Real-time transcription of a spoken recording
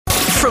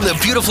From the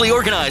beautifully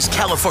organized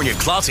California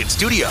Closet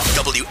Studio,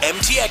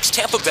 WMTX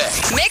Tampa Bay.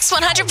 Mix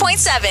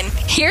 100.7.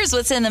 Here's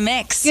what's in the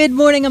mix. Good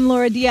morning. I'm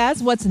Laura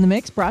Diaz. What's in the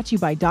mix brought to you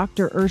by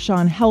Dr.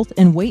 Urshan Health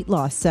and Weight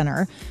Loss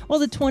Center. Well,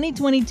 the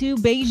 2022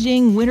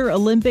 Beijing Winter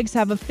Olympics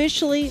have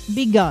officially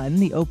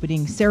begun. The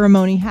opening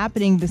ceremony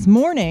happening this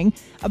morning.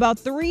 About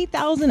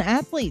 3,000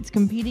 athletes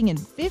competing in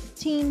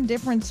 15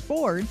 different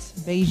sports.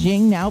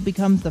 Beijing now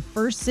becomes the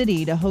first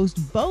city to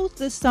host both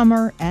the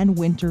Summer and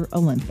Winter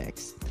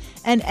Olympics.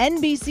 And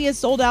NBC has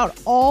sold out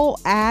all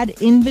ad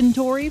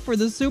inventory for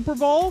the Super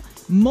Bowl.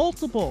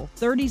 Multiple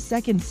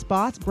 30-second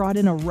spots brought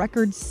in a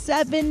record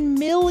 $7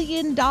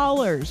 million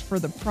for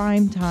the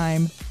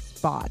primetime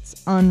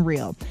spots.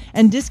 Unreal.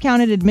 And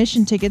discounted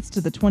admission tickets to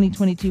the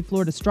 2022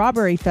 Florida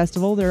Strawberry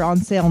Festival, they're on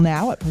sale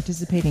now at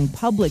participating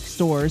Publix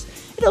stores.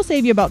 It'll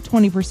save you about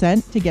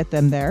 20% to get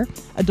them there.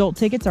 Adult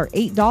tickets are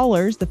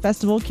 $8. The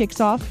festival kicks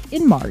off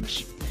in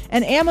March.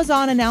 And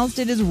Amazon announced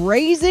it is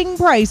raising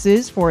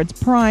prices for its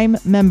Prime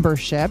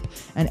membership.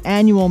 An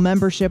annual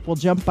membership will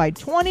jump by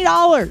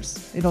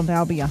 $20. It'll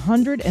now be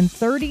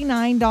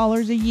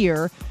 $139 a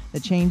year.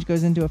 The change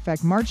goes into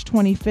effect March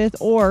 25th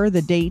or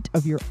the date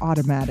of your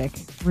automatic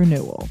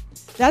renewal.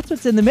 That's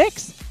what's in the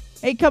mix.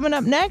 Hey, coming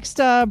up next,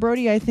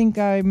 Brody, I think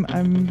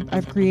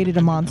I've created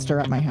a monster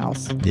at my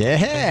house.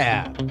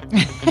 Yeah.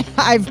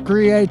 I've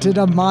created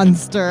a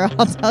monster.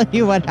 I'll tell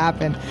you what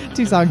happened.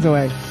 2 songs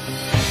away.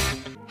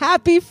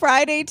 Happy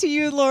Friday to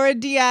you, Laura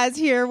Diaz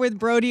here with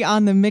Brody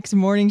on the Mix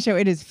Morning Show.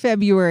 It is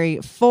February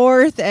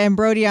 4th, and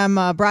Brody, I'm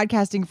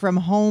broadcasting from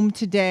home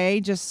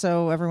today, just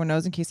so everyone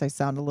knows, in case I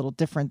sound a little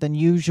different than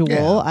usual.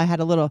 Yeah. I had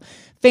a little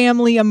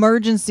family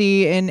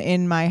emergency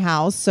in my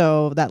house,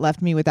 so that left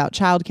me without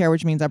childcare,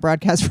 which means I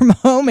broadcast from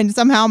home, and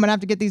somehow I'm going to have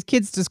to get these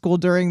kids to school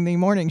during the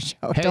morning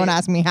show. Hey, don't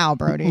ask me how,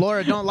 Brody.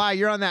 Laura, don't lie.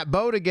 You're on that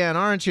boat again,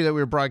 aren't you, that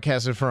we were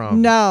broadcasting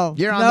from? No.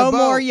 You're on no the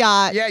boat. More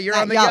yacht. Yeah, you're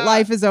that on the yacht.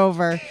 Life is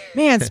over.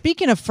 Man,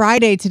 speaking of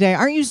Friday today,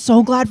 aren't you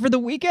so glad for the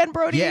weekend,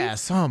 Brody?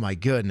 Yes. Oh, my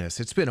goodness.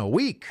 It's been a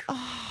week.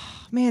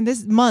 Man,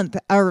 this month,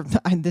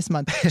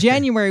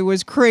 January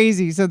was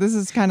crazy. So this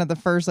is kind of the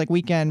first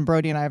weekend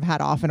Brody and I have had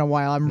off in a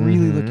while. I'm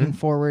really looking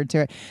forward to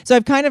it. So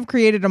I've kind of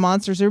created a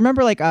monster. So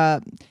remember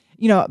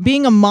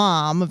being a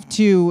mom of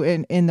two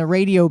in the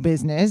radio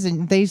business,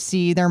 and they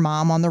see their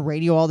mom on the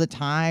radio all the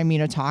time,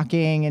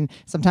 talking, and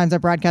sometimes I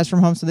broadcast from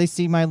home, so they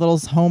see my little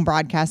home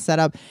broadcast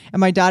setup. And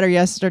my daughter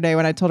yesterday,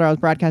 when I told her I was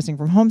broadcasting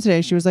from home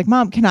today, she was like,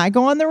 "Mom, can I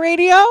go on the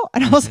radio?"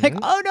 And I was like,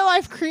 "Oh no,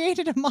 I've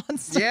created a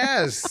monster."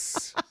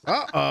 Yes.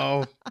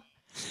 Uh-oh.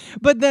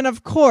 But then,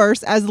 of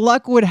course, as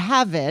luck would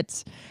have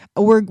it,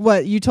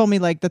 you told me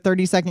the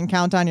 30-second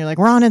countdown. You're like,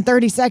 we're on in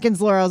 30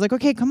 seconds, Laura. I was like,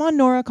 okay, come on,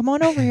 Nora. Come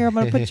on over here. I'm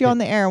going to put you on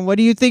the air. And what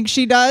do you think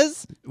she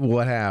does?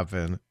 What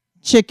happened?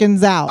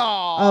 Chickens out.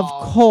 Oh, of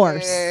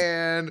course.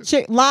 Man.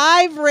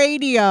 Live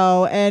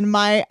radio. And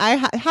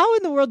how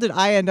in the world did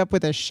I end up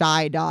with a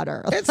shy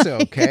daughter? It's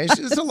okay.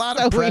 It's a lot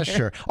of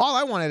pressure. Weird. All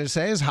I wanted to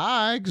say is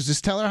hi.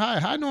 Just tell her hi.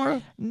 Hi,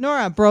 Nora.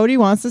 Nora, Brody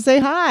wants to say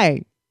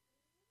hi.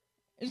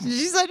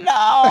 She said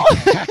no. She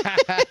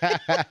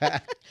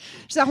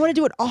said, I want to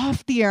do it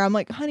off the air. I'm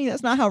like, honey,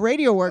 that's not how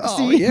radio works.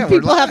 Oh, yeah,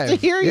 people have to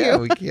hear you. Yeah,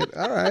 we can't.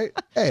 All right.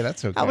 Hey,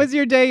 that's okay. How was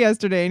your day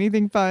yesterday?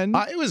 Anything fun?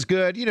 It was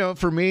good.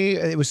 For me,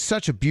 it was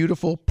such a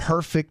beautiful,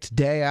 perfect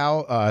day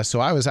out. So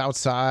I was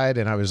outside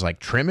and I was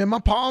trimming my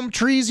palm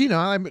trees.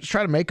 I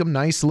try to make them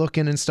nice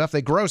looking and stuff.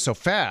 They grow so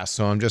fast.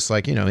 So I'm just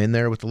in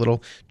there with the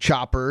little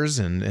choppers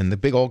and the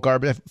big old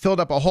garbage. I filled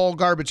up a whole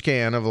garbage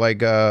can of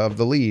of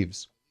the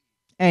leaves.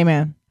 Hey,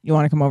 man. You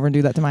want to come over and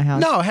do that to my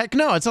house? No, heck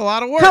no. It's a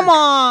lot of work. Come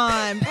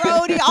on,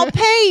 Brody. I'll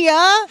pay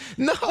ya.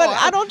 No. But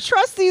I don't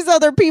trust these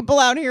other people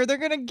out here. They're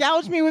going to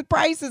gouge me with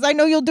prices. I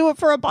know you'll do it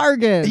for a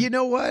bargain. You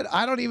know what?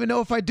 I don't even know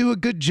if I do a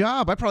good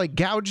job. I probably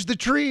gouge the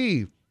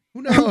tree.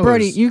 Who knows?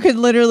 Brody, you could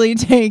literally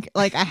take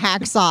a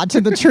hacksaw to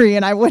the tree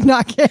and I would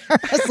not care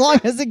as long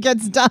as it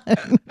gets done.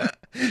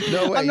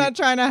 No way. I'm not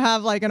trying to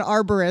have an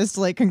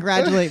arborist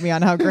congratulate me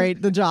on how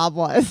great the job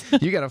was.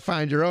 You got to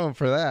find your own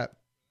for that.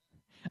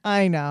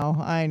 I know.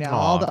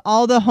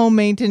 All the home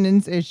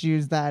maintenance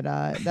issues that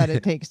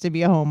it takes to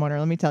be a homeowner.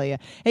 Let me tell you.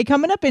 Hey,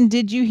 coming up, and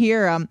did you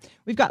hear?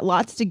 We've got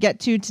lots to get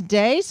to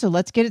today, so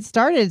let's get it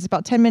started. It's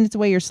about 10 minutes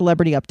away. Your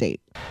celebrity update.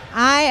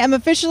 I am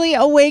officially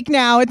awake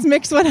now. It's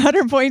Mix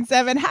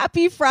 100.7.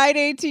 Happy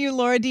Friday to you,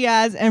 Laura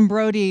Diaz and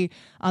Brody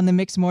on the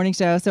Mix Morning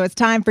Show. So it's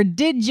time for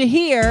Did You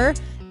Hear?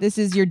 This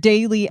is your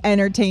daily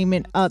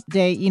entertainment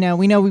update.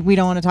 We know we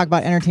don't want to talk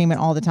about entertainment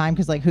all the time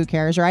because, who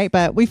cares, right?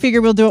 But we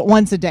figure we'll do it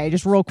once a day,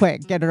 just real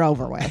quick, get it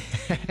over with.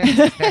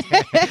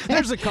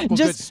 There's a couple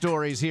good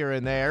stories here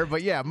and there,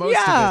 but most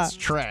of it's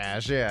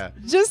trash, yeah.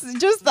 Just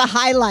the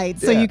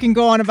highlights so you can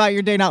go on about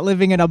your day not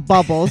living in a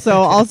bubble.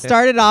 So I'll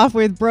start it off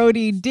with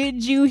Brody.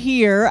 Did you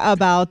hear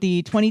about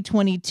the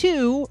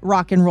 2022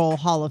 Rock and Roll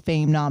Hall of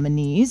Fame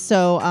nominees?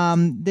 So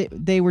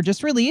they were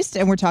just released,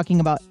 and we're talking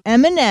about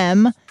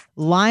Eminem,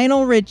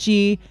 Lionel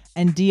Richie,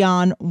 and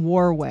Dionne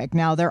Warwick.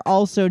 Now, they're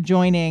also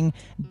joining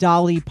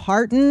Dolly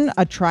Parton,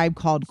 A Tribe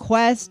Called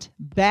Quest,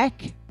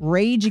 Beck,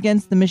 Rage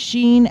Against the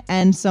Machine,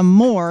 and some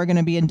more are going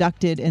to be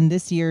inducted in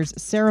this year's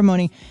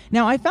ceremony.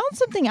 Now, I found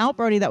something out,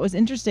 Brody, that was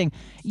interesting.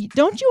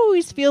 Don't you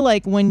always feel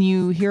like when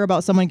you hear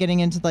about someone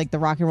getting into like the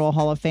Rock and Roll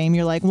Hall of Fame,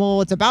 you're like,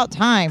 well, it's about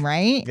time,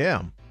 right?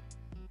 Yeah.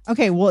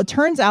 Okay, well, it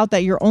turns out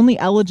that you're only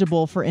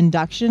eligible for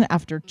induction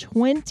after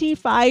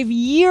 25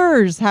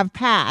 years have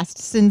passed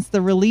since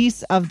the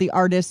release of the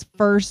artist's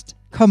first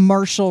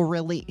commercial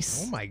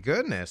release. Oh, my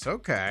goodness.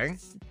 Okay.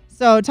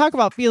 So talk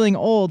about feeling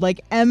old. Like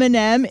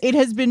Eminem, it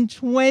has been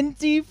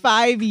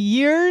 25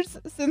 years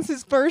since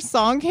his first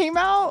song came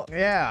out.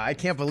 Yeah, I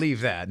can't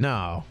believe that.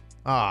 No.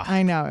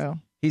 I know.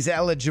 He's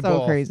eligible.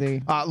 So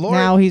crazy. Laura,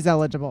 now he's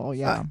eligible,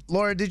 yeah.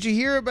 Laura, did you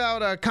hear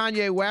about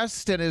Kanye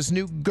West and his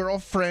new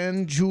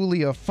girlfriend,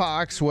 Julia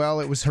Fox?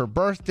 Well, it was her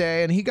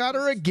birthday, and he got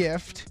her a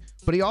gift,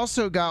 but he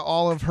also got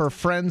all of her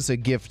friends a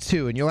gift,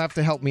 too. And you'll have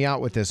to help me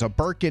out with this. A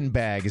Birkin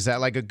bag. Is that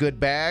like a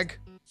good bag?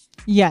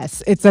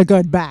 Yes, it's a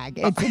good bag.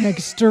 It's an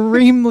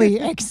extremely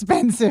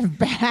expensive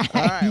bag.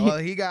 All right, well,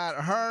 he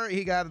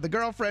got the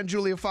girlfriend,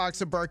 Julia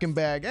Fox, a Birkin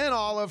bag, and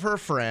all of her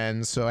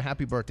friends. So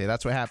happy birthday.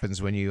 That's what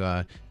happens when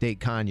you date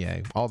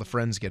Kanye. All the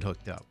friends get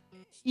hooked up.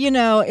 You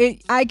know,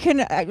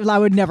 I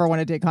would never want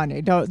to date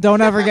Kanye.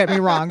 Don't ever get me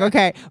wrong.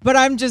 Okay. But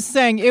I'm just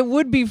saying it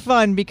would be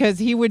fun because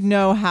he would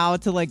know how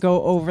to like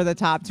go over the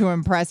top to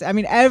impress. I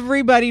mean,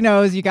 everybody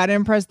knows you got to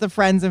impress the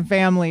friends and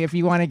family if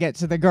you want to get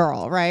to the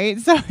girl, right?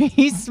 So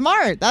he's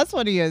smart. That's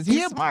what he is.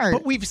 He's smart.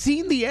 But we've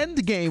seen the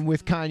end game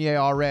with Kanye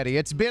already.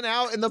 It's been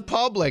out in the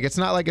public. It's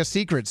not like a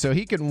secret. So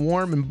he can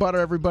warm and butter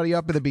everybody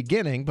up at the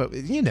beginning. But,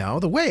 you know,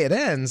 the way it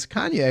ends,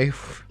 Kanye...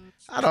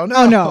 I don't know.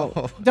 Oh,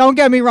 no. Don't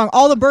get me wrong.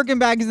 All the Birkin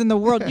bags in the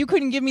world. You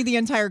couldn't give me the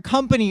entire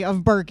company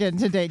of Birkin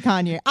to date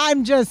Kanye.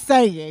 I'm just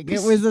saying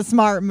it was a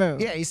smart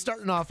move. Yeah, he's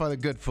starting off on a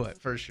good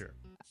foot for sure.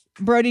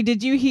 Brody,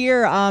 did you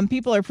hear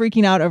people are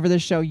freaking out over the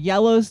show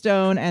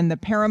Yellowstone, and the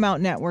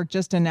Paramount Network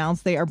just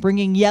announced they are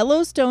bringing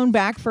Yellowstone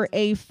back for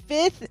a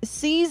 5th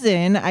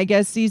season. I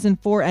guess season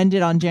 4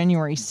 ended on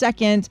January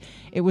 2nd.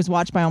 It was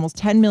watched by almost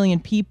 10 million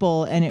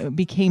people, and it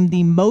became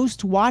the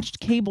most watched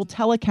cable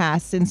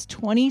telecast since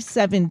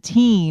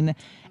 2017.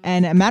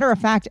 And a matter of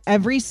fact,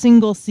 every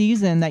single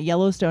season that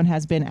Yellowstone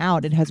has been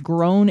out, it has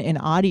grown in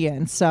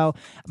audience. So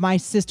my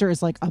sister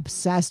is like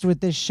obsessed with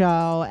this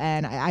show.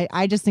 And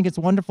I just think it's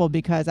wonderful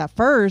because at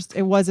first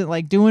it wasn't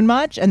like doing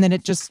much and then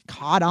it just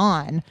caught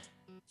on.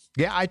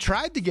 Yeah, I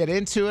tried to get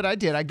into it. I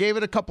did. I gave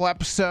it a couple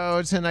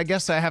episodes, and I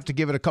guess I have to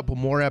give it a couple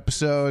more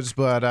episodes.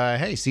 But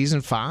hey,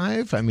 season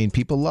 5, I mean,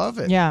 people love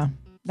it. Yeah.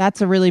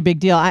 That's a really big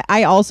deal.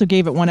 I also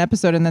gave it one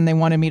episode and then they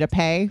wanted me to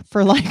pay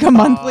for like a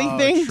monthly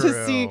thing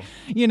to see,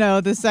 you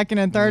know, the second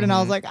and third. And I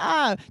was like,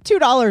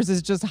 $2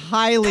 is just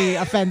highly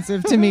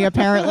offensive to me,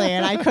 apparently.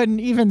 And I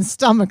couldn't even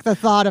stomach the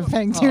thought of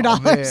paying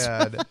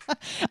 $2.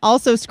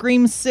 Also,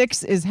 Scream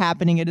 6 is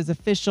happening. It is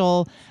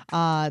official.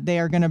 They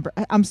are going to,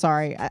 I'm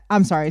sorry.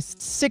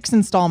 6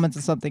 installments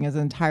of something is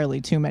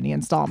entirely too many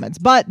installments.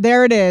 But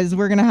there it is.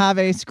 We're going to have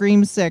a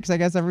Scream 6. I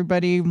guess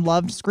everybody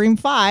loved Scream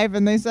 5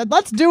 and they said,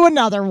 let's do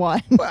another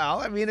one. Well,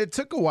 I mean, it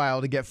took a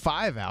while to get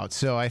 5 out,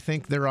 so I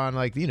think they're on,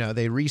 like, you know,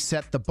 they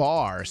reset the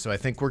bar, so I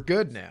think we're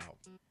good now.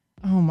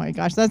 Oh my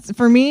gosh, that's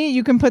for me.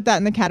 You can put that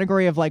in the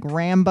category of like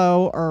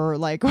Rambo or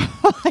like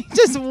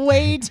just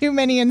way too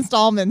many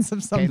installments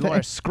of something. Hey,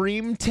 Laura,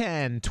 Scream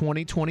 10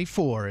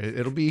 2024.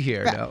 It'll be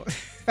here.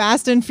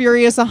 Fast and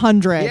Furious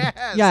 100.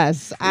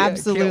 Yes,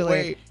 absolutely. Can't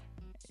wait.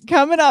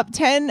 Coming up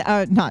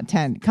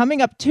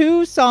coming up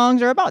 2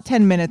 songs or about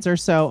 10 minutes or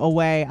so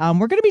away.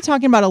 We're going to be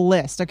talking about a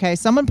list. Okay.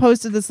 Someone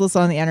posted this list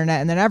on the internet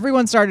and then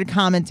everyone started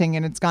commenting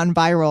and it's gone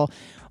viral.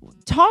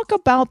 Talk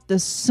about the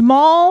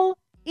small,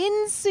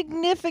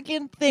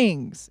 insignificant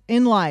things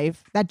in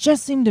life that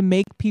just seem to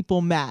make people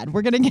mad.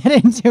 We're going to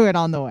get into it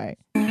on the way.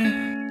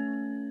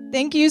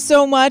 Thank you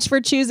so much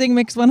for choosing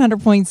Mix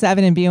 100.7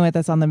 and being with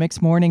us on the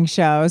Mix Morning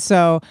Show.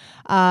 So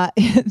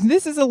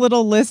this is a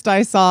little list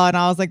I saw, and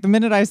I was like, the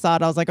minute I saw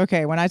it, I was like,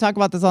 okay, when I talk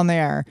about this on the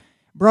air,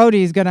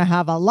 Brody's going to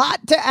have a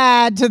lot to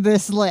add to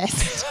this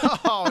list.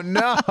 Oh,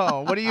 no.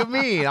 What do you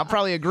mean? I'll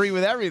probably agree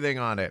with everything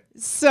on it.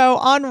 So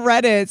on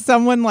Reddit,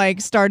 someone like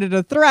started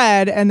a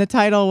thread and the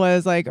title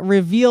was like,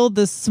 reveal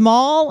the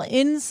small,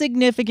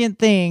 insignificant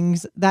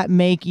things that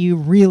make you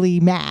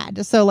really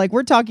mad. So like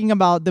we're talking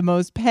about the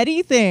most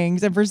petty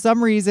things. And for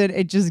some reason,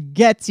 it just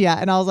gets you.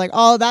 And I was like,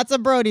 oh, that's a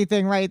Brody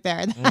thing right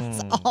there.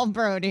 That's all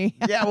Brody.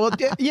 Yeah, well,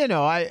 you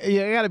know, I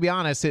got to be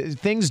honest.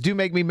 Things do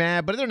make me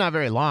mad, but they're not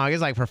very long.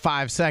 It's like for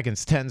 5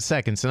 seconds. 10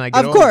 seconds and I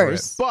get over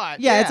it. But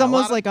yeah, it's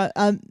almost like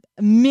a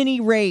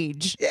mini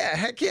rage. Yeah,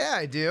 heck yeah,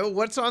 I do.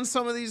 What's on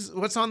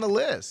the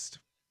list?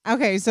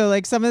 Okay, so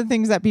like some of the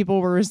things that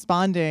people were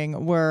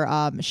responding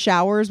were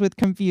showers with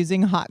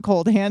confusing hot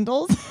cold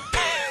handles.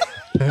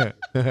 I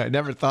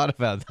never thought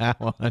about that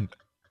one.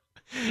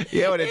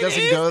 Yeah, when it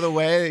doesn't go the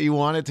way that you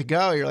want it to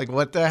go, you're like,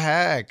 what the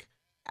heck?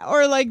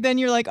 Or like then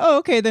you're like, oh,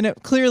 okay, then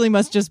it clearly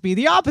must just be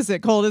the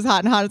opposite. Cold is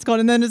hot and hot is cold.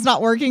 And then it's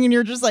not working and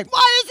you're just like,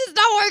 why is this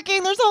not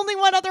working. There's only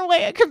one other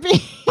way it could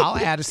be. I'll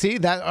add, see,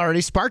 that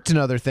already sparked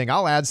another thing.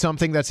 I'll add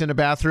something that's in a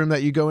bathroom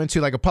that you go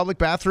into, like a public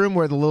bathroom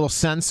where the little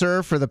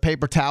sensor for the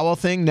paper towel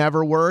thing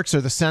never works,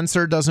 or the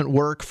sensor doesn't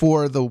work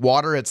for the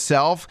water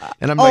itself.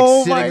 And I'm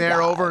like sitting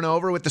there over and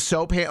over with the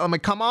soap hand. I'm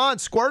like, come on,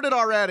 squirt it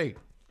already.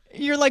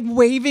 You're like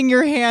waving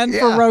your hand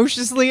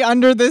ferociously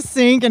under the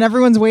sink, and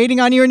everyone's waiting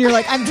on you, and you're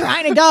like, I'm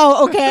trying to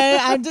go, okay?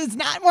 It's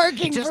not working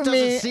for me. It just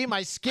doesn't see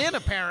my skin,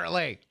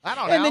 apparently. I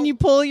don't know. And then you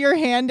pull your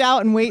hand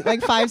out and wait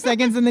like 5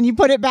 seconds, and then you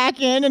put it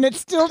back in, and it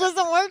still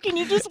doesn't work, and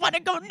you just want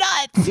to go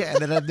nuts. Yeah,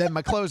 and then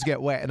my clothes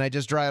get wet, and I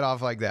just dry it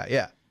off like that.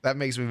 Yeah. That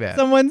makes me mad.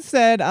 Someone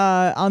said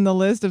on the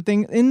list of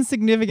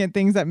insignificant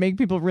things that make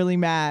people really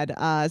mad,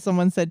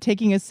 someone said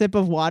taking a sip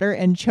of water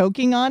and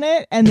choking on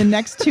it, and the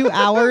next 2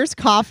 hours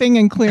coughing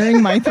and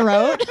clearing my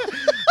throat.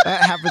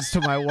 That happens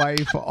to my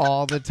wife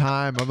all the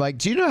time. I'm like,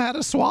 do you know how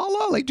to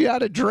swallow? Like, do you know how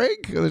to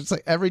drink? It's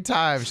like every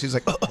time she's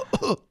like,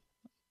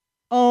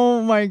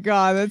 Oh my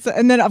God.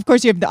 And then of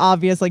course you have the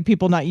obvious, like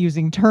people not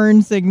using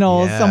turn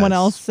signals. Yes. Someone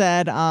else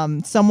said,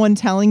 someone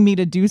telling me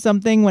to do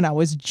something when I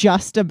was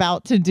just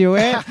about to do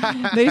it.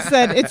 They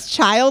said it's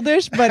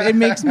childish, but it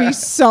makes me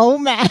so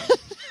mad.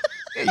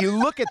 You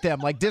look at them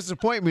like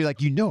disappoint me,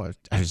 like, I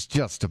was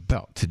just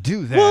about to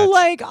do that. Well,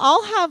 like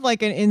I'll have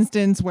like an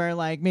instance where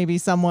like maybe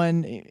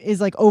someone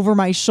is like over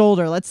my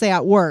shoulder, let's say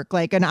at work,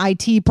 like an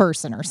IT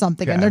person or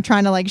something, and they're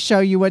trying to like show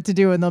you what to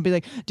do, and they'll be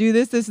like, do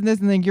this, this, and this,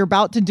 and then you're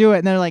about to do it,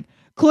 and they're like,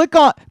 click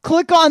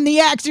on the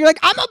X. You're like,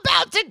 I'm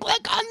about to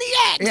click on the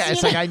X. Yeah,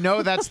 it's like, I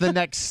know that's the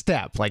next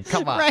step. Like,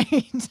 come on.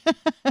 Right.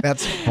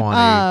 That's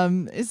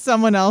funny.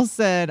 Someone else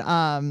said,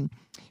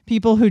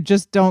 people who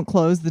just don't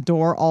close the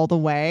door all the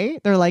way.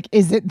 They're like,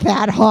 is it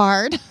that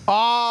hard?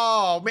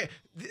 Oh, man.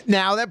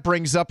 Now that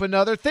brings up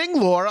another thing,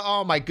 Laura.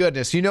 Oh, my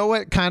goodness. You know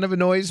what kind of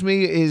annoys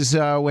me is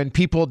when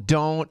people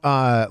don't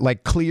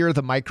like clear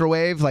the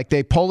microwave. Like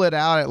they pull it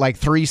out at like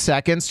 3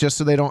 seconds just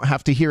so they don't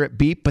have to hear it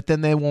beep, but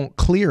then they won't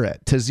clear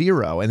it to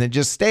 0. And it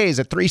just stays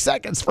at 3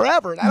 seconds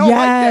forever. And I don't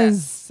like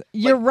that.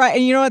 You're right.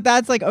 And you know what?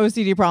 That's like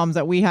OCD problems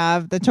that we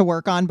have to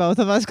work on, both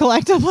of us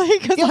collectively.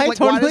 Yeah, like,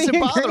 why does it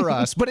bother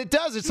us? But it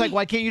does. It's like,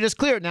 why can't you just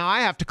clear it? Now I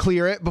have to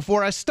clear it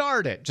before I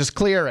start it. Just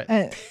clear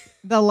it.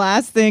 The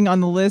last thing on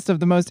the list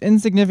of the most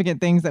insignificant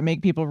things that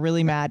make people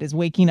really mad is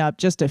waking up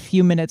just a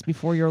few minutes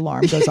before your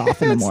alarm goes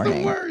off in the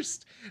morning. That's the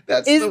worst.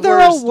 That's the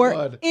worst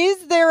one.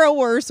 Is there a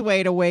worse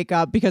way to wake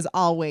up? Because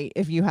I'll wait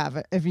if you have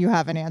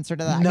an answer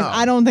to that. No.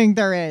 I don't think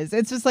there is.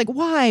 It's just like,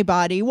 why,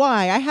 body?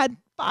 Why? I had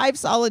 5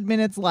 solid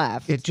minutes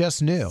left. It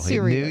just knew.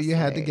 Seriously. It knew you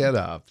had to get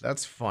up.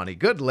 That's funny.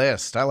 Good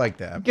list. I like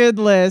that. Good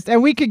list.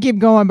 And we could keep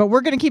going, but we're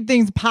going to keep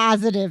things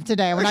positive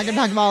today. We're not going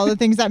to talk about all the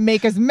things that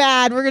make us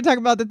mad. We're going to talk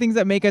about the things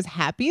that make us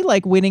happy,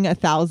 like winning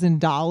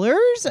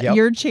 $1,000. Yep.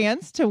 Your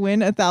chance to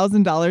win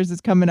 $1,000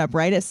 is coming up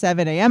right at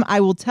 7 a.m.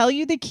 I will tell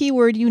you the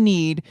keyword you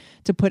need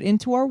to put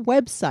into our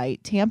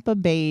website,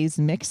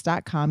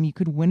 TampaBaysMix.com. You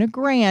could win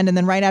 $1,000. And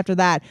then right after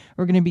that,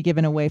 we're going to be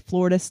giving away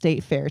Florida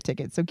State Fair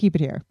tickets. So keep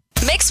it here.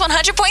 Mix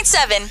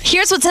 100.7.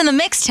 Here's what's in the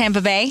mix, Tampa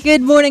Bay.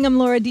 Good morning. I'm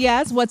Laura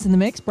Diaz. What's in the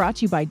mix? Brought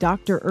to you by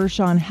Dr.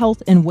 Urshan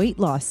Health and Weight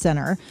Loss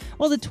Center.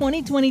 Well, the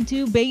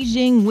 2022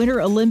 Beijing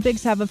Winter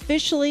Olympics have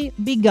officially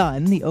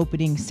begun. The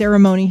opening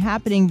ceremony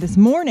happening this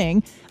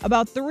morning.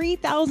 About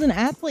 3,000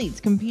 athletes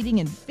competing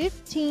in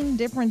 15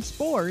 different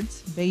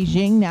sports.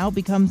 Beijing now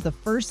becomes the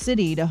first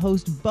city to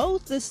host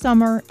both the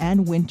Summer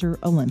and Winter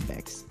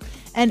Olympics.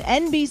 And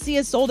NBC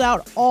has sold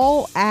out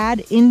all ad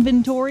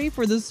inventory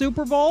for the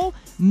Super Bowl.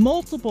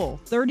 Multiple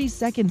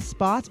 30-second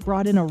spots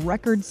brought in a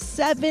record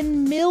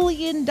 $7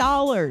 million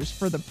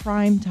for the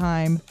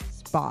primetime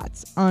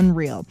spots.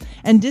 Unreal.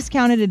 And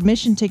discounted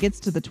admission tickets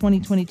to the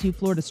 2022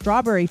 Florida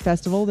Strawberry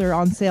Festival, they're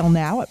on sale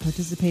now at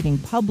participating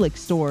Publix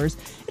stores.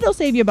 It'll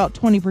save you about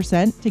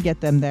 20% to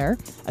get them there.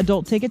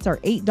 Adult tickets are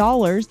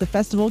 $8. The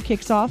festival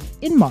kicks off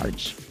in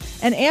March.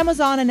 And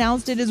Amazon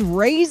announced it is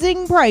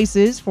raising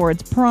prices for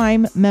its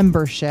Prime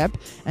membership.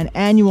 An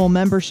annual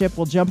membership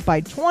will jump by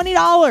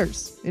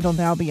 $20. It'll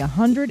now be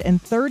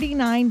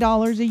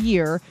 $139 a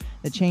year.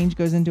 The change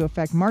goes into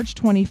effect March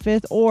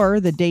 25th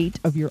or the date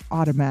of your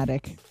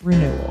automatic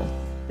renewal.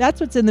 That's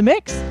what's in the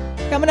mix.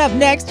 Coming up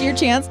next, your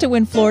chance to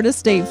win Florida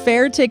State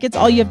Fair tickets.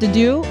 All you have to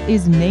do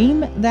is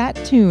name that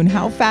tune.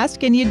 How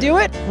fast can you do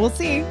it? We'll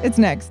see. It's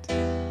next.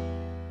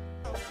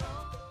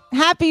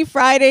 Happy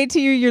Friday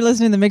to you. You're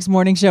listening to the Mixed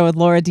Morning Show with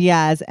Laura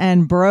Diaz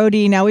and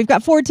Brody. Now, we've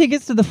got 4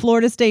 tickets to the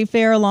Florida State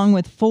Fair along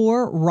with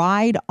 4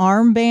 ride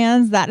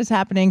armbands. That is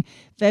happening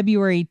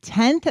February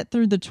 10th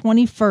through the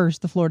 21st.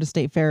 The Florida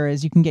State Fair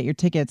is. You can get your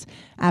tickets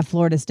at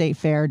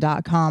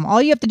floridastatefair.com.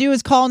 All you have to do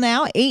is call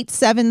now,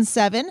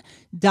 877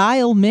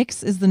 dial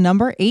mix is the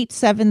number,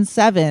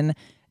 877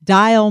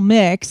 Dial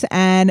Mix.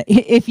 And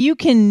if you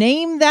can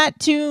name that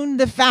tune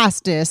the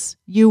fastest,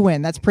 you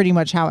win. That's pretty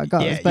much how it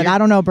goes. Yeah, but I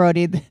don't know,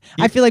 Brody.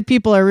 I feel like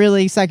people are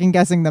really second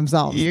guessing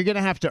themselves. You're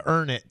gonna have to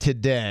earn it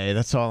today.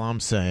 That's all I'm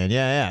saying.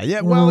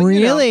 Yeah. Well,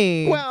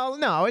 really? Well,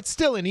 no, it's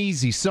still an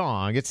easy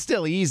song. It's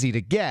still easy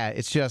to get.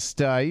 It's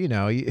just, I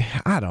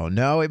don't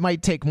know. It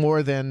might take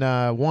more than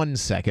 1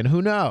 second.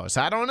 Who knows?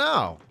 I don't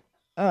know.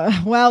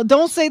 Well,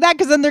 don't say that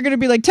because then they're going to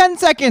be like 10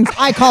 seconds.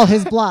 I call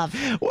his bluff.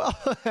 Well,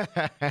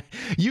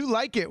 you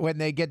like it when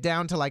they get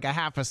down to like a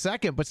half a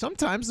second, but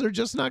sometimes they're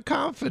just not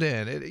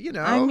confident.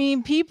 I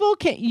mean, people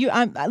can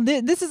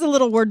this is a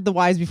little word of the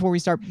wise before we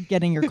start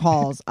getting your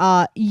calls.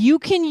 You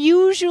can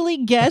usually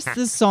guess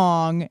the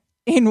song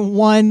in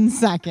 1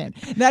 second.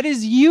 That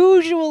is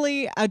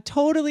usually a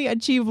totally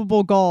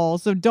achievable goal.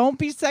 So don't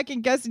be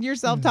second guessing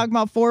yourself talking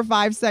about 4 or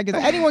 5 seconds.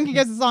 Anyone can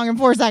guess a song in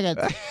 4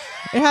 seconds.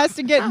 It has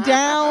to get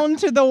down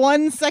to the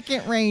 1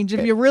 second range.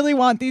 If you really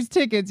want these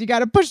tickets, you got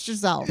to push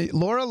yourself.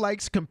 Laura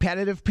likes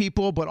competitive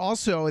people, but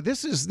also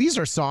these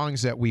are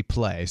songs that we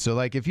play. So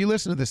like if you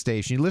listen to the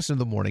station, you listen to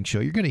the morning show,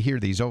 you're going to hear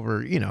these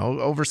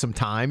over some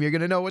time. You're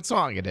going to know what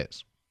song it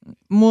is.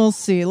 We'll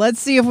see. Let's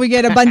see if we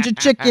get a bunch of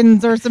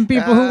chickens or some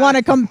people who want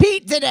to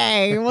compete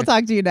today. We'll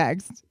talk to you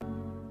next.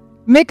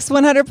 Mix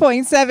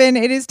 100.7.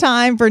 It is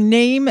time for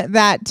Name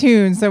That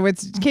Tune. So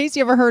it's, in case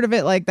you ever heard of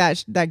it, like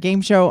that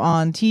game show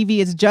on TV,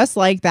 it's just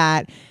like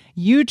that.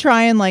 You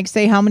try and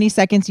say how many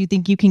seconds you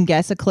think you can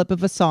guess a clip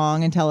of a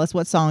song and tell us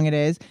what song it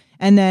is.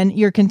 And then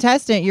your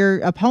contestant, your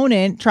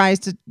opponent, tries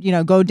to,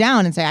 go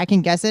down and say, I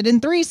can guess it in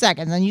 3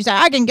 seconds. And you say,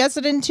 I can guess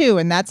it in 2.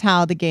 And that's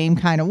how the game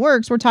kind of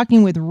works. We're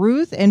talking with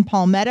Ruth in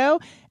Palmetto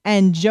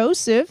and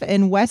Joseph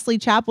in Wesley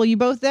Chapel. You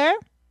both there?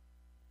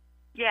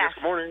 Yes.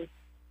 Good morning.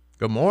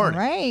 Good morning.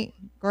 All right.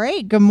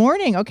 Great. Good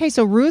morning. Okay,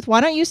 so Ruth, why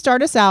don't you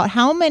start us out?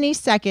 How many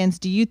seconds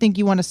do you think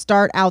you want to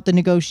start out the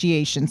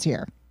negotiations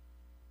here?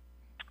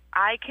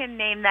 I can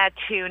name that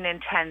tune in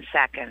 10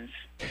 seconds.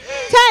 10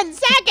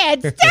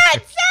 seconds! 10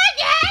 seconds!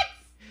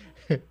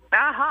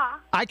 Uh-huh.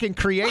 I can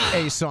create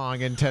a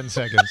song in 10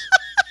 seconds.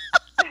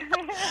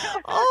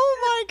 Oh,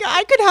 my God.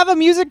 I could have a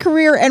music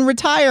career and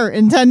retire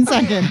in 10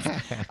 seconds.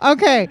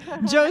 Okay,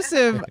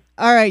 Joseph.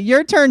 All right,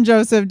 your turn,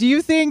 Joseph. Do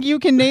you think you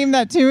can name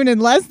that tune in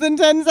less than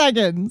 10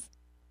 seconds?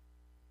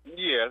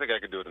 Yeah, I think I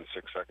could do it in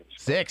 6 seconds.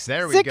 6,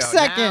 there we 6 go.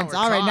 seconds.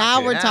 All right,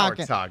 now we're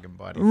talking. Now we're talking,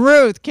 buddy.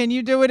 Ruth, can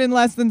you do it in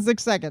less than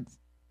 6 seconds?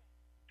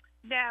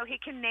 No, he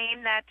can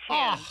name that tune.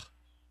 Oh,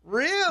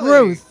 really?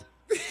 Ruth,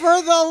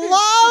 for the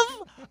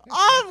love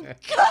of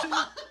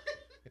God.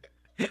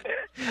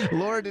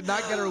 Laura did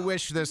not get her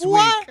wish this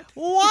Why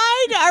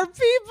are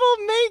people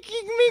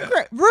making me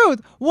crazy?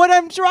 Ruth, what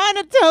I'm trying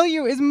to tell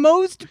you is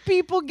most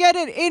people get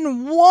it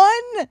in 1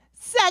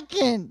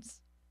 second.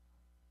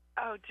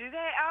 Oh, do they?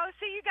 Oh,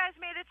 so you guys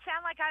made it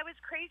sound like I was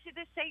crazy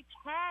to say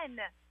 10.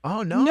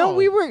 Oh, no. No,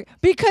 we were,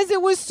 because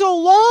it was so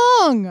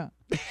long.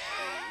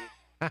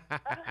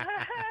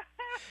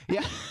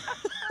 Yeah.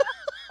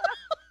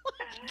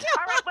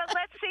 All right, well,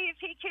 let's see if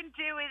he can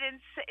do it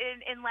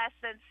in less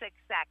than 6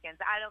 seconds.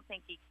 I don't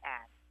think he can.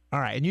 All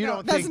right, and you No,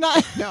 don't that's think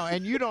not- no,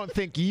 and you don't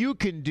think you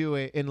can do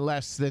it in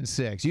less than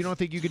 6. You don't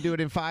think you could do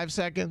it in 5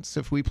 seconds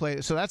if we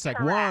play. So that's like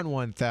Correct.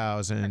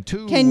 1,000,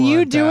 2. Can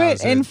you do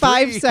it in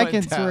 5 3,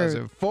 seconds,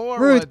 1,000, Ruth? 4,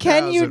 Ruth,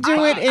 can you 1,000.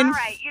 do it in? All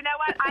right, you know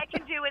what? I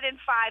can do it in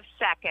 5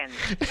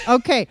 seconds.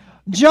 Okay,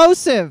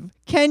 Joseph,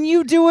 can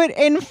you do it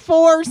in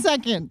 4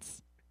 seconds?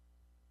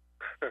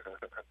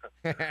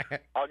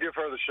 I'll give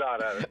her the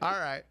shot at it. All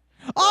right.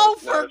 Oh,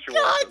 No, for she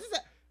wants God's it.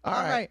 sake. All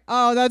All right. right.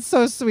 Oh, that's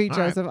so sweet, All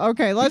right. Joseph.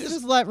 Okay, let's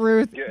just let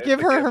Ruth Yeah, give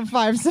it's a her her gift.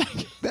 5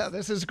 seconds. Yeah,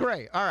 this is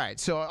great. All right.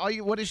 So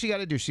what does she got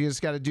to do? She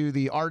just got to do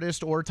the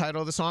artist or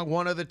title of the song,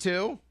 one of the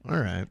two. All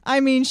right. I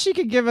mean, she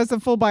could give us a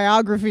full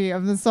biography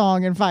of the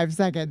song in 5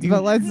 seconds,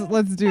 but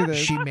let's do this.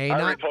 She may I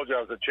not. already told you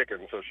I was a chicken,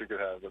 so she could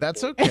have it.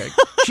 That's okay.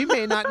 She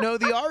may not know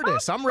the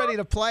artist. I'm ready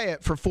to play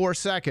it for 4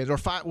 seconds or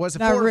 5. Was it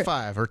Now, 4 or Ru-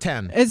 5 or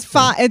 10? It's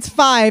 5. It's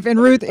 5. And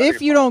Ruth,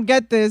 if you don't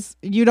get this,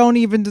 you don't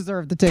even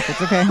deserve the tickets,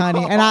 okay,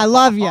 honey? And I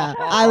love ya.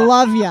 I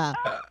love ya.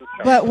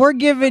 But we're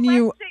giving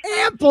you Let's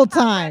see ample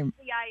how time.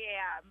 rusty I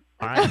am.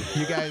 All right.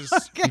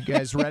 You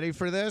guys ready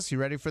for this? You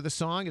ready for the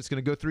song? It's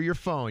going to go through your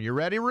phone. You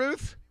ready,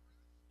 Ruth?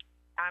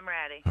 I'm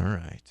ready. All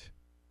right.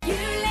 You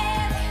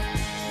live,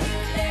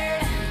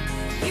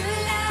 you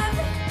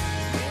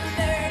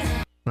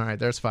learn. All right.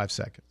 There's 5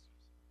 seconds.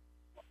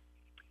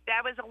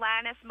 That was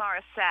Alanis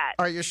Morissette.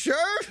 Are you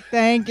sure?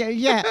 Thank you.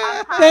 Yeah.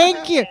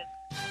 Thank you.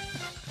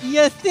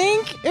 You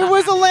think it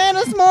was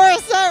Alanis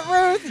Morissette,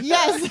 Ruth?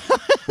 Yes.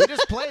 We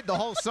just played the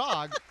whole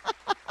song.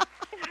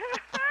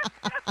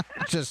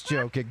 Just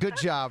joking. Good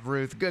job,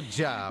 Ruth. Good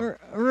job.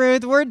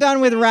 Ruth, we're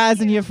done with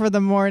razzing you for the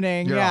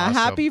morning. You're yeah. awesome.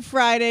 Happy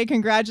Friday.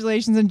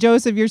 Congratulations. And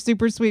Joseph, you're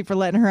super sweet for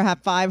letting her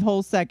have 5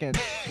 whole seconds.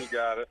 You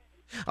got it.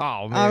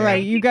 Oh, man. All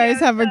right. You guys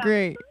have a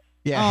great.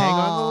 Yeah, hang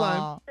on the line.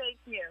 Aw. Thank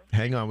you.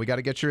 Hang on. We got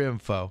to get your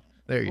info.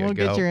 There you We'll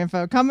go. get your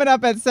info. Coming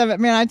up at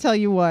 7. Man, I tell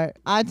you what.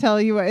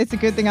 It's a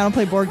good thing I don't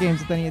play board games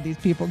with any of these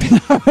people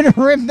because I would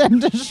rip them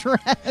to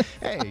shreds.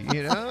 Hey,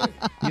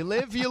 you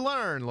live, you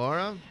learn,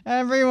 Laura.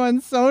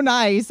 Everyone's so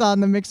nice on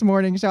the Mixed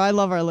Morning Show. I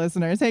love our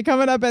listeners. Hey,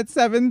 coming up at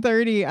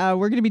 7:30,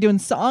 we're going to be doing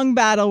Song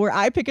Battle where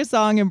I pick a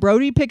song and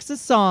Brody picks a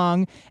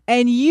song,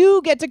 and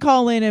you get to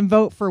call in and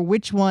vote for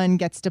which one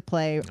gets to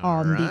play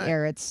on the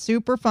air. It's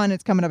super fun.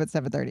 It's coming up at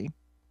 7:30.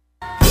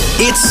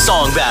 It's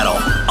Song Battle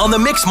on the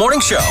Mixed Morning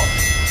Show.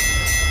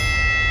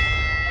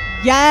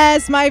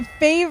 Yes, my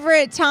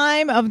favorite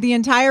time of the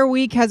entire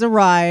week has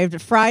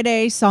arrived.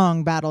 Friday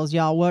song battles,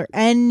 y'all, where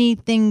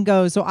anything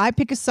goes. So I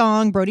pick a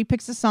song, Brody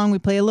picks a song, we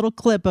play a little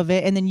clip of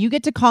it, and then you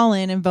get to call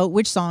in and vote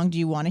which song do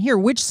you want to hear.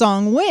 Which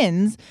song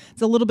wins?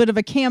 It's a little bit of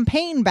a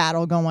campaign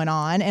battle going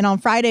on. And on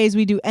Fridays,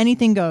 we do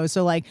anything goes.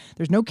 So, like,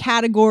 there's no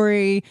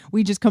category.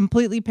 We just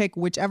completely pick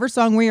whichever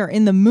song we are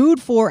in the mood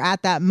for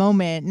at that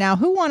moment. Now,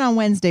 who won on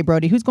Wednesday,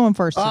 Brody? Who's going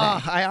first today?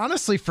 I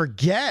honestly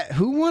forget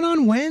who won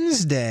on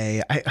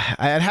Wednesday.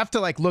 I'd have to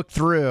look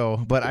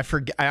through, but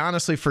I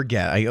honestly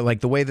forget. I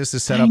like the way this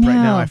is set up right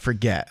now. I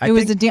forget.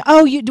 Didn't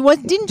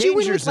you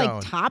win with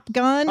like Top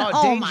Gun?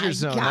 Oh, Danger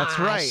Zone. That's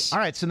right. All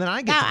right, so then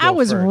I get to go I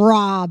was first.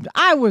 robbed.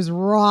 I was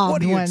robbed.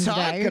 What are you Wednesday.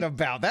 talking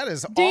about? That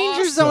is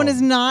Danger awesome. Zone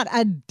is not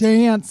a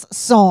dance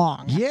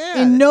song.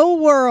 Yeah. In no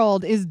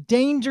world is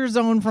Danger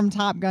Zone from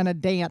Top Gun a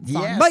dance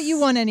song. Yes. But you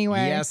won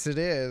anyway. Yes, it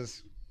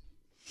is.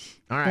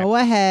 All right. Go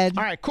ahead.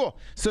 All right, cool.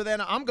 So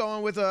then I'm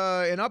going with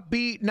an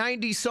upbeat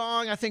 90s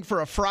song, I think, for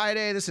a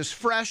Friday. This is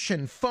fresh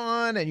and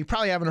fun, and you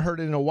probably haven't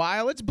heard it in a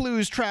while. It's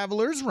Blues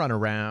Travelers, Run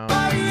Around.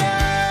 Oh,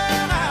 yeah.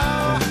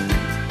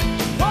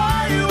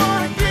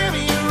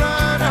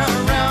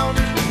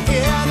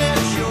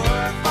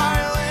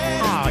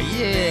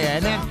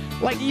 And then,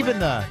 even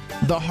the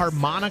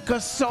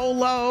harmonica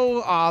solo.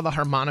 The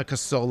harmonica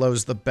solo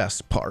is the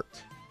best part.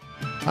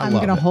 I'm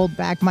gonna hold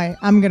back my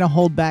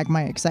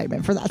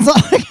excitement for that song.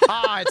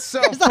 It's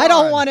so because fun. I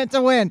don't want it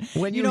to win.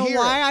 When you know hear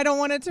why it. I don't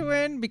want it to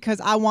win? Because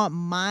I want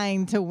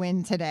mine to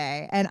win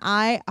today. And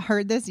I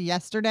heard this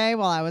yesterday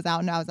while I was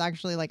out, and I was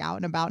actually out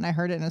and about, and I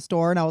heard it in a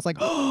store, and I was like,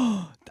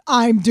 oh,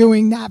 I'm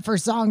doing that for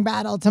Song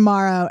Battle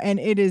tomorrow. And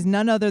it is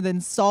none other than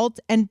Salt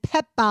and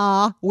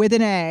Pepper with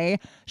an A,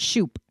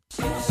 Shoop.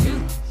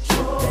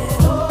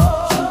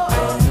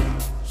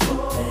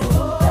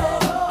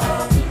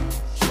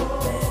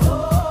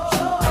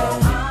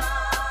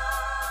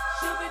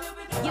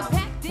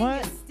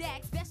 What?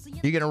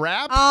 You gonna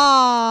rap?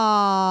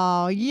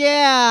 Oh,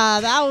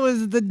 yeah. That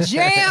was the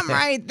jam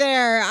right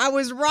there. I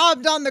was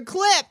robbed on the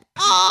clip.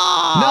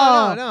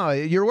 Oh. No.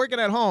 You're working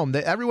at home.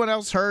 Everyone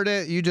else heard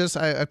it.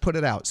 I put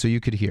it out so you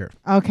could hear.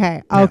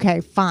 Okay.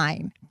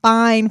 Fine.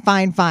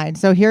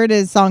 So here it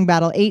is, Song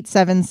Battle.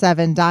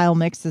 877 dial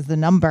mix is the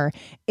number.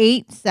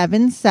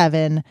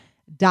 877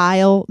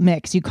 dial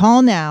mix. You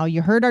call now.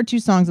 You heard our two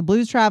songs, The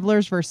Blues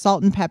Travelers versus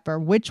Salt and Pepper.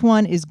 Which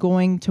one is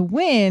going to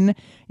win?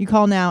 You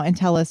call now and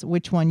tell us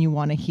which one you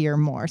want to hear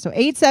more. So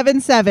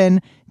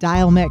 877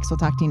 dial mix. We'll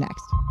talk to you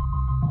next.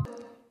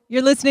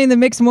 You're listening to the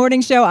Mixed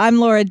Morning Show. I'm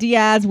Laura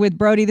Diaz with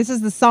Brody. This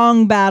is the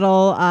Song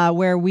Battle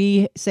where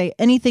we say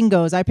anything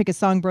goes. I pick a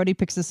song, Brody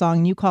picks a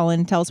song, you call in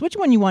and tell us which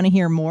one you want to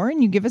hear more,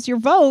 and you give us your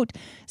vote.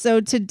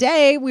 So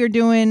today we're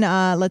doing,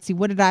 let's see,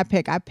 what did I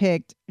pick? I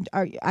picked,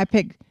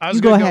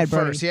 you go ahead,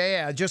 Brody. First.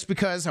 Yeah, just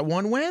because I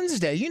won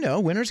Wednesday.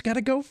 Winners got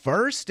to go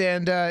first,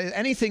 and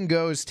anything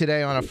goes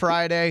today on a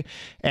Friday.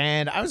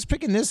 And I was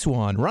picking this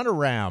one, Run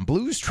Around,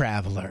 Blues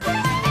Traveler.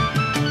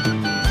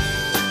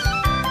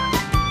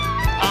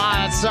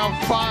 It's so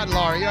fun,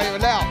 Laura. You don't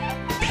even know.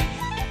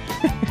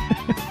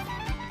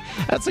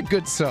 That's a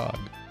good song.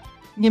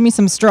 Give me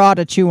some straw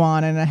to chew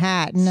on and a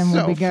hat, and then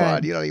we'll be good. So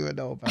fun. You don't even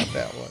know about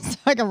that one. So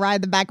I can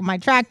ride the back of my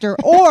tractor,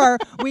 or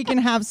we can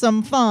have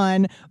some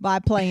fun by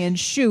playing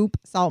Shoop,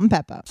 Salt and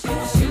Pepper.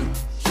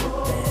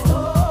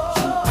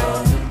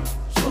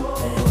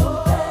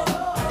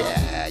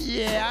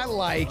 Yeah,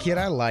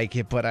 I like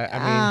it, but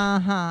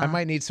I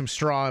might need some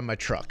straw in my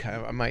truck.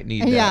 I might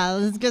need that. Yeah,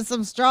 let's get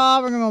some straw.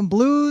 We're going to go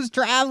Blues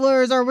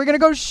Travelers, or we're going to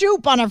go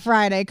Shoop on a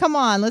Friday. Come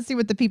on, let's see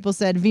what the people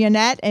said.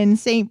 Vianette and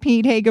St.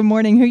 Pete, hey, good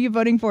morning. Who are you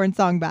voting for in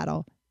Song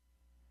Battle?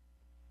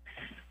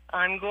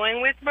 I'm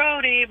going with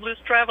Brody, Blues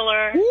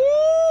Traveler.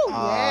 Ooh,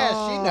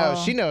 yeah,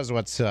 she knows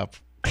what's up.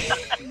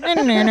 That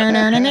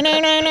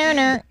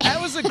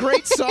was a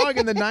great song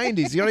in the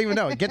 90s. You don't even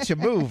know. It gets you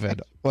moving.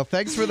 Well,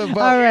 thanks for the vote.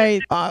 All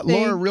right.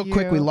 Laura, real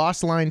quick, we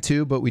lost line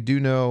 2, but we do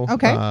know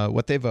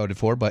what they voted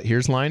for. But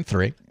here's line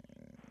 3.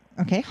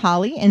 Okay,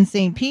 Holly and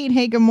St. Pete.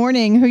 Hey, good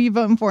morning. Who are you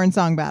voting for in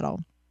Song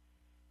Battle?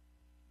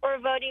 We're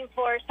voting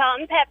for Salt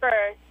and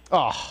Pepper.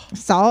 Oh.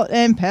 Salt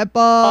and Pepper.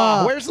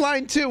 Oh, where's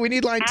line 2? We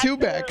need line 2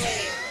 back.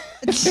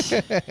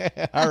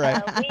 All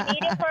right. We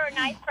need it for a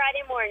nice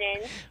Friday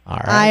morning. All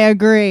right. I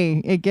agree.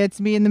 It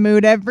gets me in the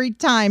mood every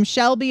time.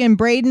 Shelby and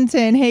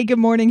Bradenton. Hey, good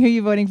morning. Who are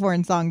you voting for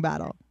in Song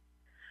Battle?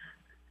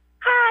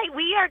 Hi,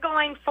 we are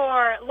going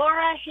for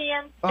Laura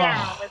Hands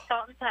Down with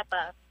Salt and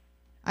Pepper.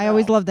 I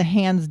always love the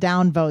hands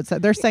down votes.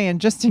 They're saying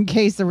just in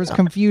case there was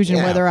confusion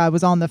whether I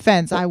was on the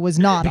fence, I was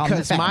not on the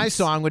fence. Because my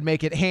song would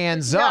make it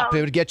hands up.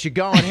 It would get you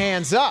going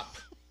hands up.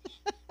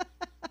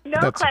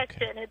 No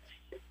question. Okay.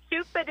 It's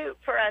shoop-a-doop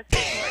for us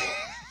this morning.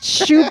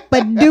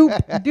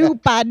 Shoop-a-doop,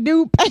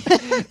 doop-a-doop.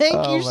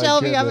 Thank you,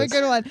 Shelby. Goodness. Have a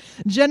good one.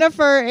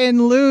 Jennifer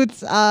in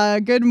Lutz.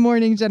 Good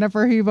morning,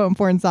 Jennifer. Who are you voting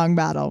for in Song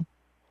Battle?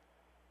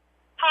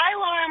 Hi,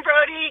 Lauren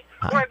Brody.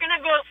 We're going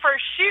to vote for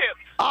Shoop.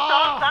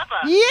 Yeah.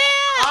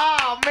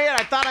 Oh, man,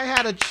 I thought I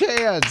had a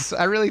chance.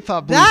 I really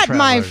thought Blues That, Traveler.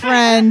 my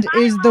friend,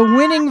 is the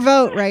winning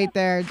vote right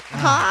there.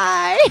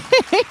 Hi.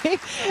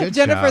 Good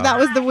Jennifer, job. that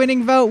was the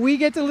winning vote. We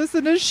get to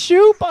listen to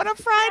Shoop on a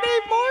Friday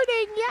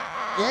morning.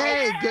 Yeah.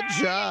 Yay, good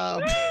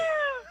job.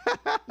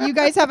 You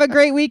guys have a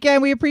great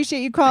weekend. We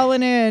appreciate you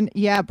calling in.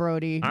 Yeah,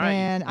 Brody. All right,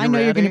 Man, you I know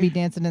you're going to ready? be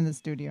dancing in the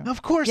studio.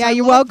 Of course. Yeah, I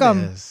you're love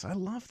welcome. This. I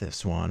love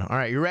this one. All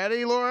right, you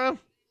ready, Laura?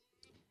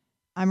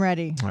 I'm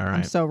ready. All right.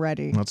 I'm so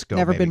ready. Let's go,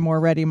 Never baby. been more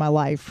ready in my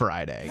life.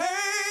 Friday.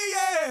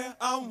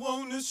 I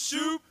want to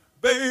shoot,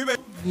 baby.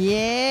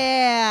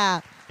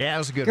 Yeah. Yeah, that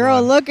was a good Girl,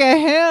 one. look at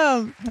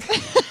him.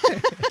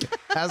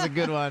 That was a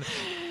good one.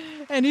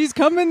 And he's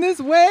coming this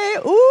way.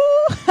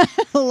 Ooh. I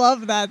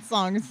love that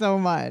song so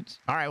much.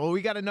 All right, well,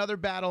 we got another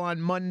battle on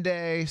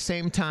Monday,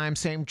 same time,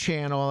 same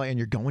channel, and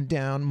you're going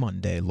down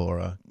Monday,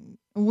 Laura.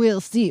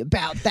 We'll see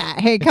about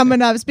that. Hey,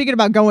 coming up, speaking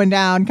about going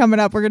down, coming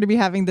up, we're going to be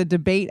having the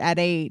debate at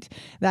 8.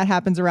 That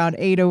happens around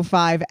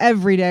 8:05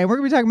 every day. We're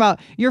going to be talking about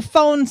your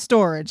phone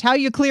storage, how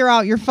you clear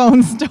out your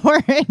phone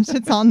storage.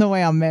 It's on the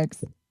way on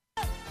Mix.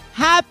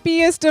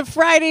 Happiest of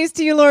Fridays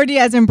to you, Laura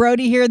Diaz and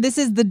Brody here. This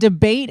is the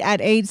debate at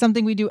 8,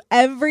 something we do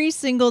every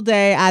single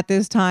day at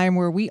this time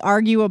where we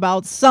argue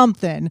about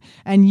something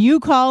and you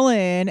call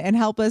in and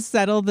help us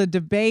settle the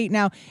debate.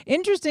 Now,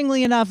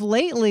 interestingly enough,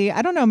 lately,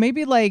 I don't know,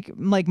 maybe like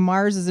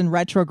Mars is in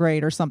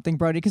retrograde or something,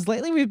 Brody, because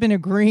lately we've been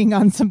agreeing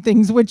on some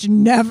things which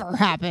never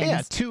happens.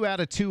 Yeah, 2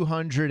 out of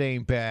 200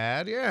 ain't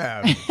bad.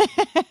 Yeah.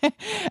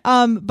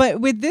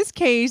 But with this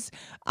case,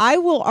 I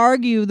will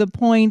argue the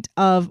point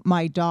of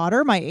my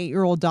daughter, my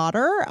 8-year-old daughter,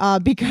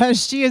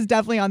 because she is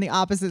definitely on the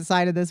opposite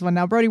side of this one.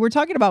 Now, Brody, we're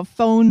talking about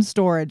phone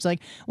storage,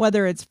 like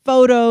whether it's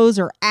photos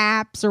or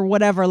apps or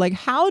whatever. Like,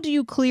 how do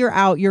you clear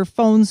out your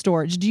phone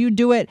storage? Do you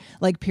do it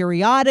like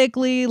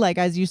periodically, like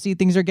as you see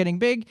things are getting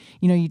big,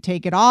 you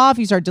take it off,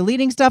 you start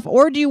deleting stuff,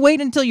 or do you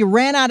wait until you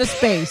ran out of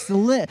space?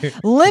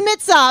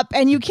 Limits up,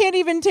 and you can't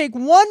even take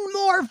one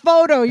more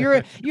photo.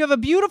 You have a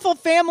beautiful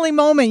family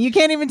moment. You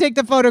can't even take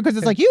the photo because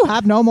it's like, you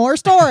have no more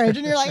storage.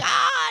 And you're like,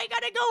 I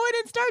got to go in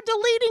and start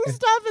deleting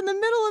stuff in the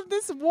middle of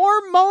this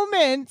warm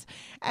moment.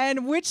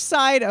 And which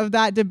side of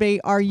that debate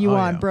are you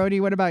on,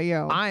 Brody? What about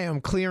you? I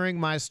am clearing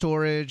my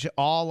storage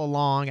all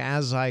along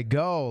as I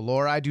go,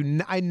 Laura.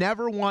 I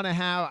never want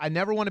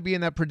to be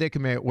in that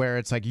predicament where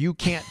it's like you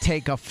can't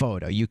take a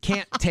photo, you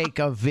can't take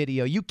a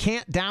video, you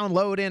can't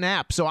download an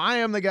app. So I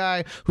am the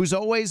guy who's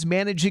always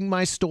managing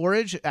my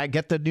storage. I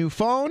get the new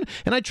phone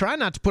and I try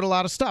not to put a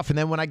lot of stuff. And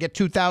then when I get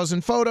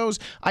 2,000 photos,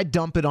 I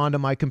dump it onto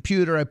my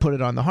computer. I put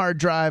it on the hard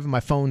drive and my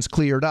phone's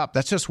cleared up.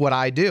 That's just what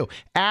I do.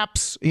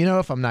 Apps,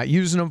 if I'm not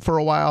using them for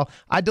a while,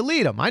 I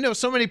delete them. I know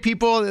so many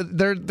people,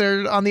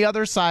 they're on the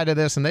other side of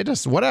this and they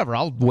just, whatever,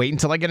 I'll wait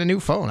until I get a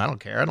new phone. I don't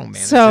care. I don't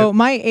manage it.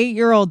 My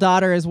 8-year-old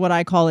daughter is what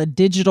I call a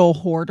digital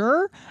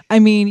hoarder. I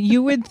mean,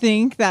 you would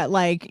think that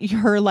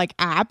her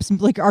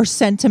apps are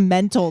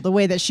sentimental, the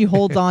way that she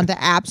holds on to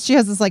apps. She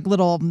has this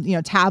little,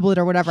 tablet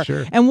or whatever.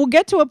 Sure. And we'll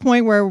get to a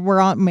point where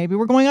maybe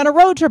we're going on a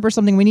road trip or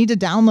something. We need to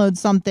download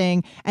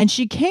something and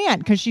she can't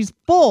because she's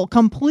full,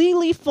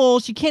 completely full.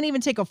 She can't even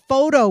take a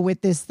photo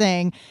with this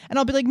thing. And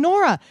I'll be like,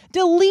 Nora,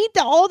 delete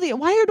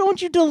why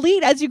don't you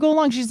delete as you go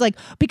along? She's like,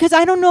 because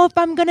I don't know if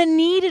I'm going to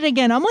need it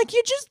again. I'm like,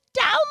 you just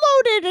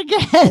download it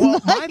again.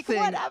 Well, my thing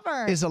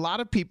whatever. is a lot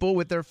of people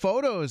with their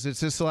photos. It's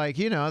just like,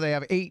 they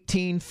have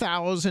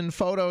 18,000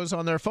 photos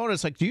on their phone.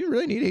 It's like, do you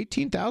really need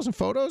 18,000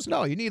 photos?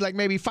 No, you need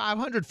maybe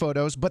 500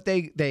 photos, but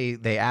they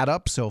add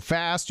up so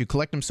fast. You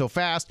collect them so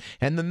fast.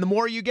 And then the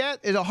more you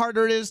get, the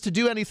harder it is to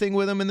do anything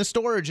with them in the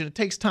storage. And it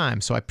takes time.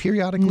 So I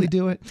periodically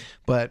do it,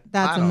 but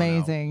that's I don't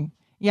amazing. know.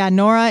 Yeah,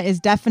 Nora is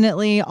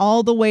definitely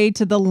all the way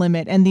to the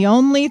limit. And the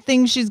only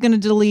thing she's going to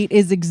delete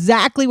is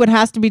exactly what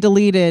has to be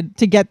deleted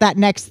to get that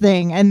next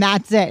thing. And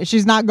that's it.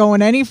 She's not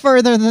going any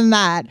further than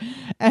that.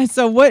 And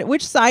so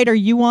which side are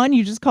you on?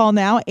 You just call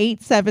now,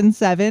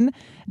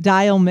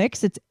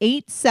 877-DIAL-MIX. It's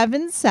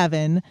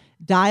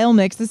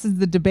 877-DIAL-MIX. This is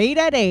the debate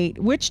at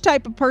 8. Which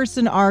type of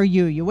person are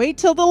you? You wait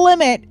till the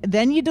limit,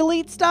 then you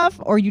delete stuff,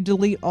 or you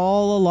delete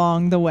all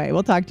along the way?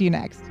 We'll talk to you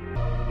next.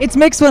 It's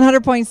Mix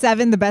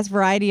 100.7, the best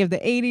variety of the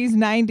 80s,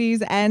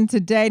 90s, and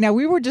today. Now,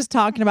 we were just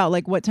talking about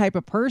what type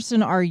of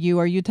person are you?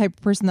 Are you the type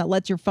of person that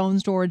lets your phone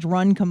storage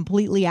run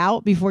completely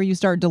out before you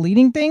start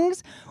deleting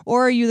things?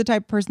 Or are you the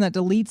type of person that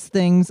deletes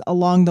things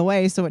along the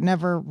way so it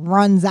never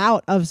runs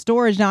out of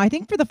storage? Now, I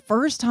think for the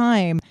first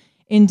time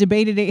in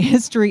Debate Day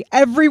history.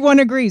 Everyone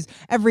agrees.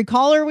 Every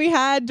caller we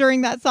had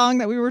during that song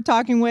that we were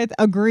talking with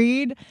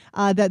agreed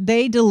that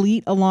they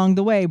delete along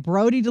the way.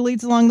 Brody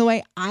deletes along the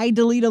way. I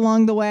delete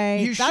along the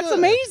way. That's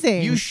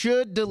amazing. You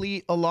should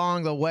delete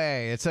along the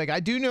way. It's like, I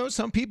do know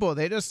some people,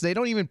 they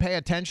don't even pay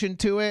attention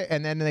to it,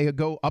 and then they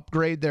go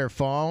upgrade their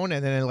phone,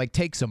 and then it like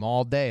takes them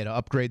all day to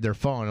upgrade their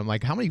phone. I'm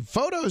like, how many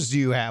photos do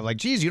you have? Like,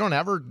 geez, you don't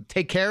ever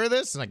take care of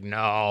this? Like,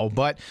 no.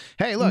 But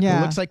hey, look, it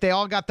looks like they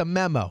all got the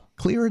memo.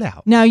 Clear it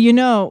out. Now,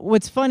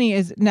 what's funny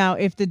is now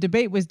if the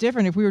debate was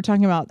different, if we were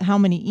talking about how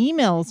many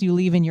emails you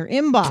leave in your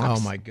inbox. Oh,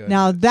 my goodness.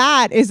 Now,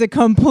 that is a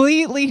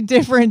completely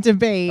different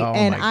debate.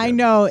 And I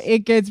know it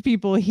gets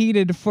people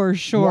heated for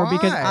sure. Why?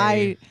 Because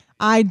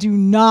I do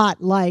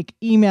not like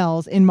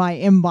emails in my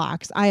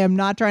inbox. I am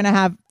not trying to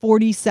have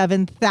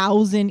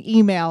 47,000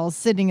 emails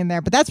sitting in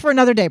there. But that's for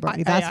another day,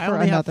 Brody. That's I for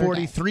only have another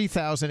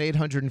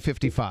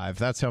 43,855.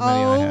 That's how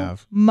many I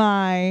have.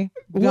 My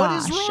gosh. What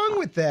is wrong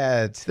with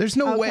that? There's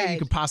no way you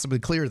could possibly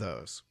clear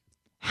those.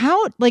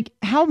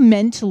 How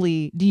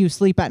mentally do you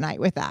sleep at night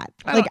with that?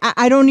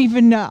 I don't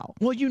even know.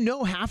 Well,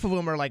 half of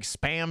them are like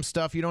spam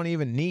stuff you don't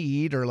even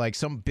need, or like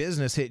some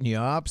business hitting you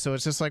up. So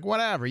it's just like,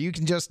 whatever. You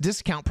can just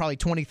discount probably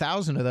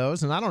 20,000 of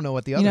those, and I don't know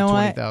what the other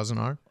 20,000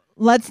 are.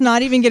 Let's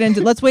not even get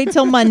into. Let's wait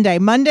till Monday.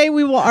 Monday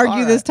we will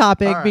argue this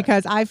topic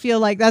because I feel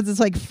like that's just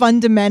like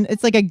fundamental.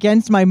 It's like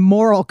against my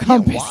moral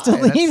compass to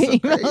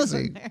leave emails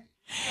in there.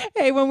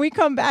 Hey, when we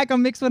come back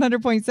on Mix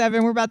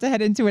 100.7, we're about to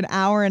head into an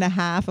hour and a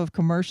half of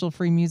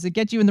commercial-free music.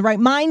 Get you in the right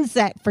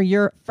mindset for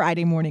your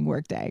Friday morning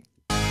workday.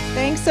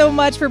 Thanks so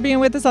much for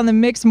being with us on the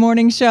Mix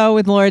Morning Show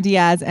with Laura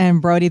Diaz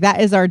and Brody. That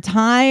is our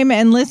time.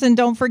 And listen,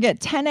 don't forget,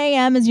 10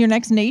 a.m. is your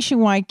next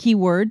nationwide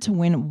keyword to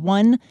win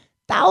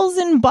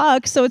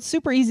 $1,000. So it's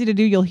super easy to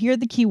do. You'll hear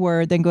the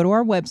keyword, then go to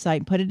our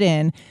website, put it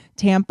in,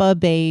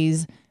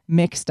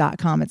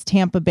 TampaBaysMix.com. It's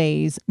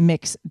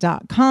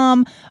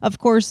TampaBaysMix.com. Of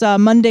course,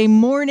 Monday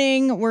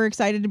morning, we're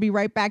excited to be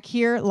right back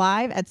here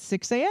live at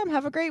 6 a.m.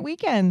 Have a great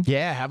weekend.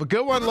 Yeah, have a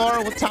good one,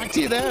 Laura. We'll talk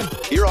to you then.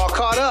 You're all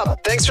caught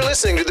up. Thanks for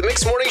listening to the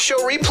Mix Morning Show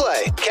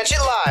replay. Catch it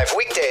live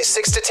weekdays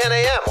 6 to 10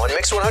 a.m. on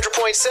Mix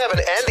 100.7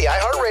 and the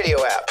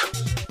iHeartRadio app.